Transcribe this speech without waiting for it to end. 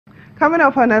Coming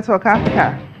up on Network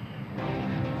Africa,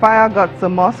 fire guts a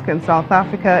mosque in South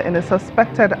Africa in a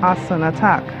suspected arson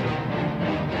attack.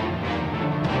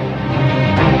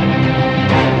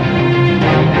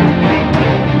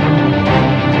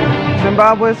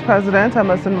 Zimbabwe's President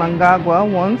Emmerson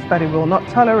Mnangagwa warns that he will not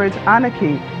tolerate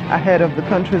anarchy ahead of the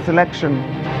country's election.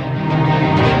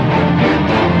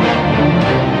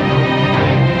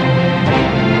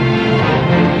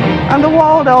 And the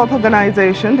World Health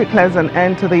Organization declares an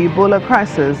end to the Ebola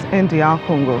crisis in DR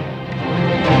Congo.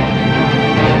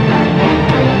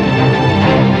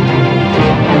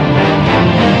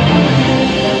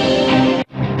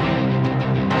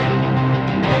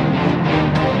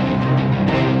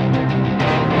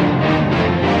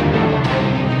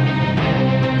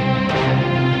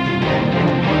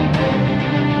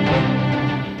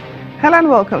 Hello and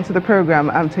welcome to the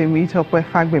program. I'm Temitope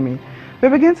Fagbemi. We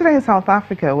begin today in South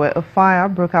Africa, where a fire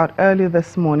broke out early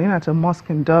this morning at a mosque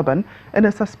in Durban in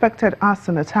a suspected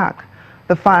arson attack.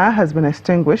 The fire has been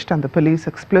extinguished and the police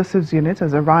explosives unit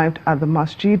has arrived at the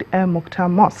Masjid Mukhtar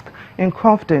Mosque in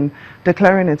Crofton,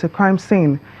 declaring it a crime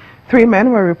scene. 3 men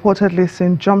were reportedly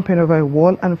seen jumping over a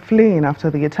wall and fleeing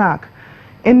after the attack.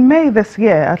 In May this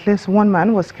year, at least 1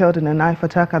 man was killed in a knife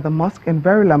attack at the mosque in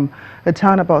Verulam, a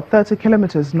town about 30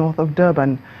 kilometers north of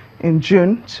Durban. In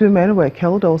June, 2 men were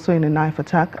killed also in a knife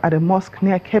attack at a mosque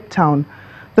near Cape Town.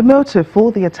 The motive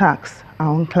for the attacks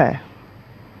are unclear.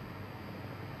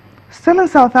 Still in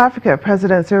South Africa,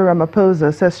 President Cyril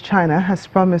Ramaphosa says China has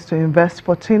promised to invest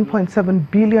 $14.7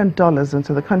 billion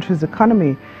into the country's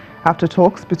economy. After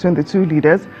talks between the two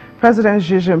leaders, President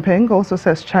Xi Jinping also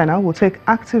says China will take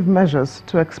active measures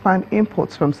to expand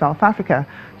imports from South Africa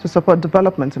to support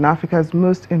development in Africa's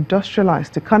most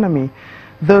industrialized economy.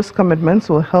 Those commitments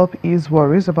will help ease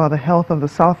worries about the health of the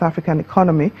South African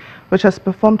economy, which has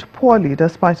performed poorly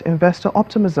despite investor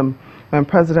optimism when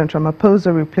President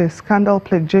Ramaphosa replaced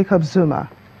scandal-plagued Jacob Zuma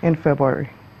in February.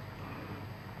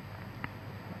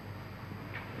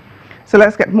 So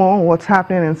let's get more on what's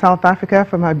happening in South Africa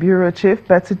from our bureau chief,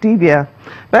 Betty Dibia.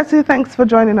 Betty, thanks for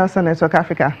joining us on Network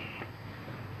Africa.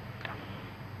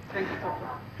 Thank you.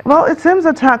 Well, it seems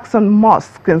attacks on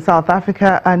mosques in South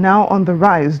Africa are now on the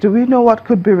rise. Do we know what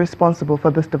could be responsible for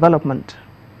this development?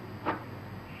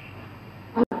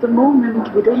 At the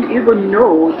moment, we don't even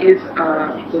know if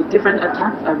the different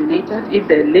attacks are related, if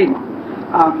they're linked.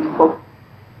 But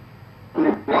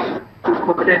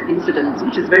recorded incidents,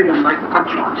 which is very unlike the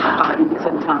country in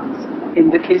recent times. In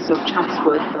the case of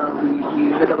Chatsworth,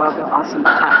 we heard about the arson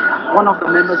attack. One of the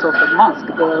members of the mosque,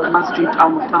 the Masjid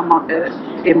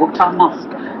Mukhtar Mosque,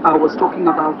 was talking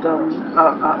about the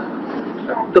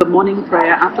morning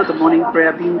prayer, after the morning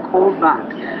prayer being called back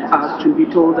to be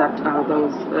told that there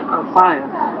was a fire.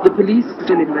 The police are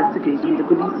still investigating. The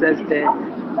police says they're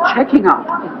checking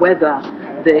out whether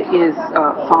there is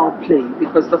foul play,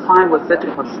 because the fire was said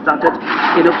to have started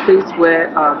in a place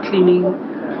where cleaning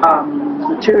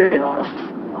material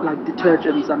like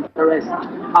detergents and the rest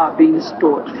are being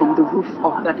stored from the roof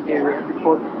of that area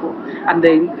before and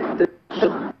then the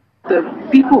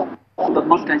people of the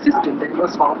mosque insisted there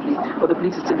was foul play, but the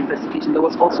police is still investigating. There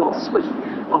was also a sweep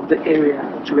of the area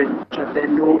to ensure there are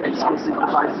no explosive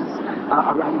devices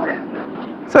around there.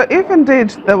 So if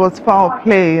indeed there was foul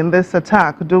play in this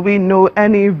attack, do we know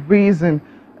any reason,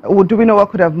 or do we know what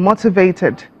could have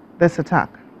motivated this attack?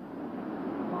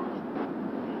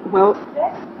 Well,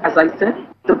 as I said,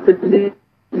 the police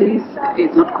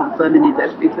is not confirming it,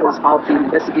 that if there was foul play,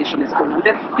 investigation is going on.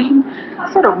 They've been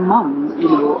sort of mum,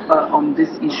 on this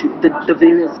issue, the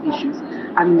various issues.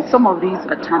 And some of these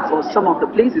attacks, or some of the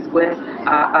places where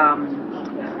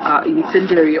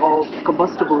incendiary or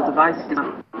combustible devices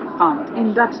are found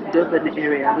in that Durban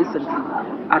area recently,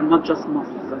 and not just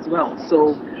mosques as well.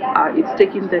 So it's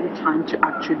taking them time to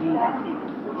actually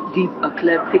give a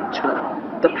clear picture,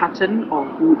 the pattern of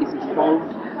who is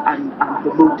involved and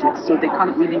the motive. So they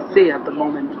can't really say at the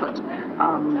moment, but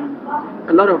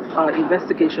a lot of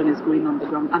investigation is going on the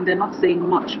ground, and they're not saying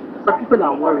much, but people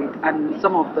are worried, and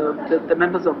some of the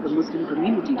members of the Muslim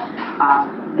community are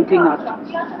looking at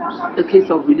a case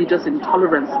of religious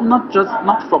intolerance, not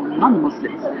from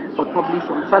non-Muslims, but probably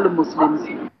from fellow Muslims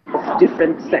of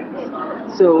different sects.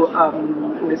 So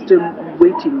we're still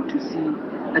waiting to see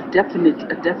a definite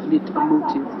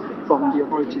motive from the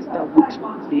authorities that would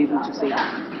be able to say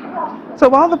that. So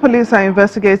while the police are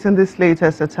investigating these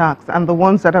latest attacks and the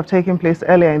ones that have taken place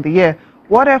earlier in the year,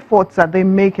 what efforts are they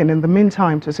making in the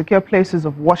meantime to secure places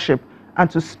of worship and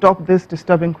to stop these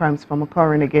disturbing crimes from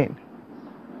occurring again?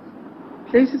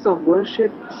 Places of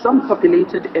worship, some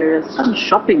populated areas, some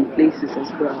shopping places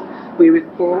as well. We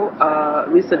recall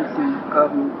recently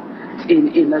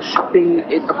in a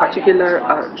particular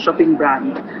shopping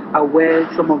brand, where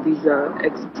some of these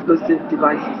explosive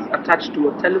devices attached to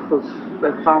a telephone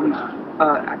were found.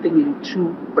 I think in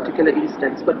two particular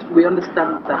instances, but we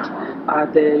understand that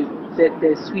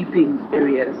they're sweeping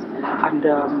areas and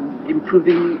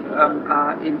improving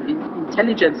in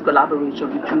intelligence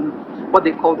collaboration between what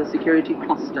they call the security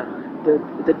cluster,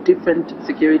 the different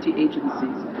security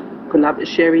agencies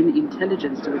sharing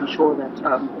intelligence to ensure that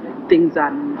things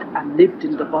are nipped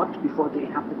in the bud before they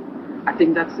happen. I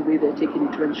think that's the way they're taking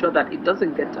it, to ensure that it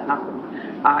doesn't get to happen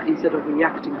instead of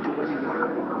reacting to when it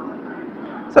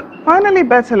happens. So finally,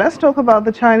 Betty, let's talk about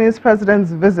the Chinese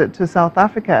president's visit to South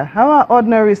Africa. How are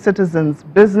ordinary citizens,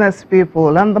 business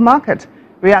people and the market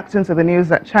reacting to the news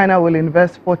that China will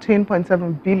invest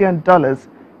 $14.7 billion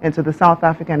into the South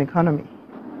African economy?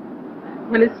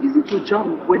 Well, it's easy to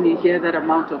jump when you hear that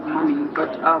amount of money,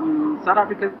 but South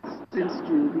Africa seems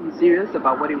to be serious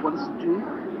about what it wants to do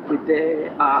with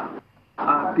their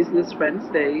business friends.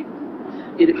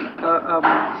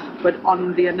 But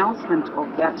on the announcement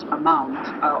of that amount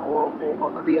or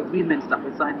the agreements that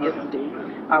were signed yesterday,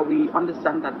 we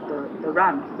understand that the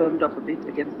rand firmed up a bit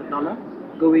against the dollar,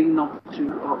 going up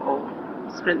to or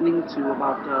strengthening to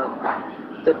about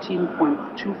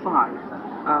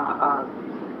 13.25.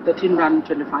 13 rand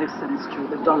 25 cents to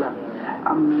the dollar.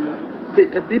 A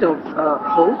bit of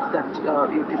hope that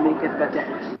it may get better.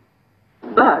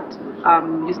 But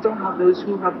you still have those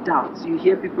who have doubts. You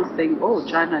hear people saying, oh,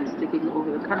 China is taking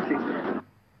over the country.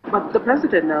 But the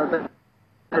president, the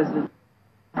president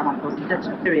of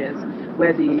the areas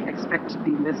where they expect the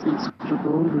investments to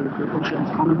go, the ocean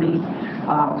economy,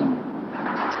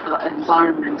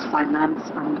 environment, finance,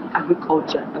 and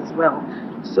agriculture as well.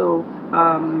 So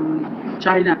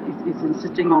China is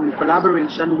insisting on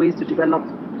collaboration, ways to develop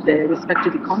their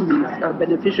respective economies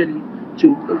beneficially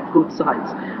to both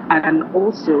sides, and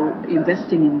also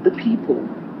investing in the people.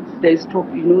 There is talk,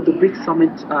 the BRICS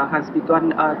summit has begun.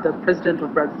 The president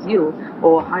of Brazil,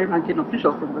 or high-ranking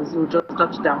official from Brazil, just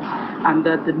touched down, and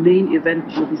the main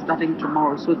event will be starting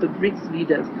tomorrow. So the BRICS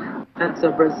leaders, that's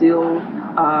Brazil,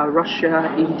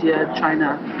 Russia, India,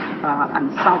 China,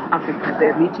 and South Africa,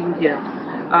 they're meeting here.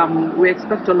 We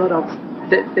expect a lot of,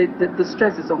 the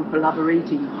stress is on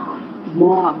collaborating,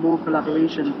 more and more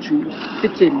collaboration to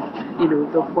fit in,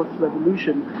 the fourth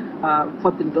revolution,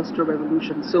 fourth industrial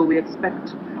revolution. So we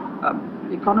expect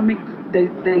economic,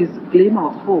 there is glimmer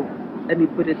of hope, let me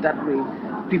put it that way.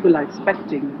 People are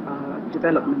expecting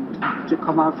development to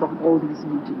come out from all these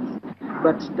meetings.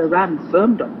 But the rand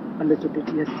firmed up a little bit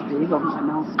yesterday on the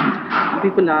announcement, and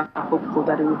people are hopeful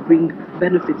that it will bring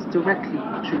benefits directly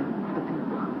to the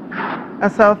people.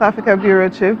 As South Africa Bureau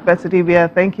Chief, Betty Dibia,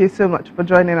 thank you so much for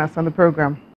joining us on the program.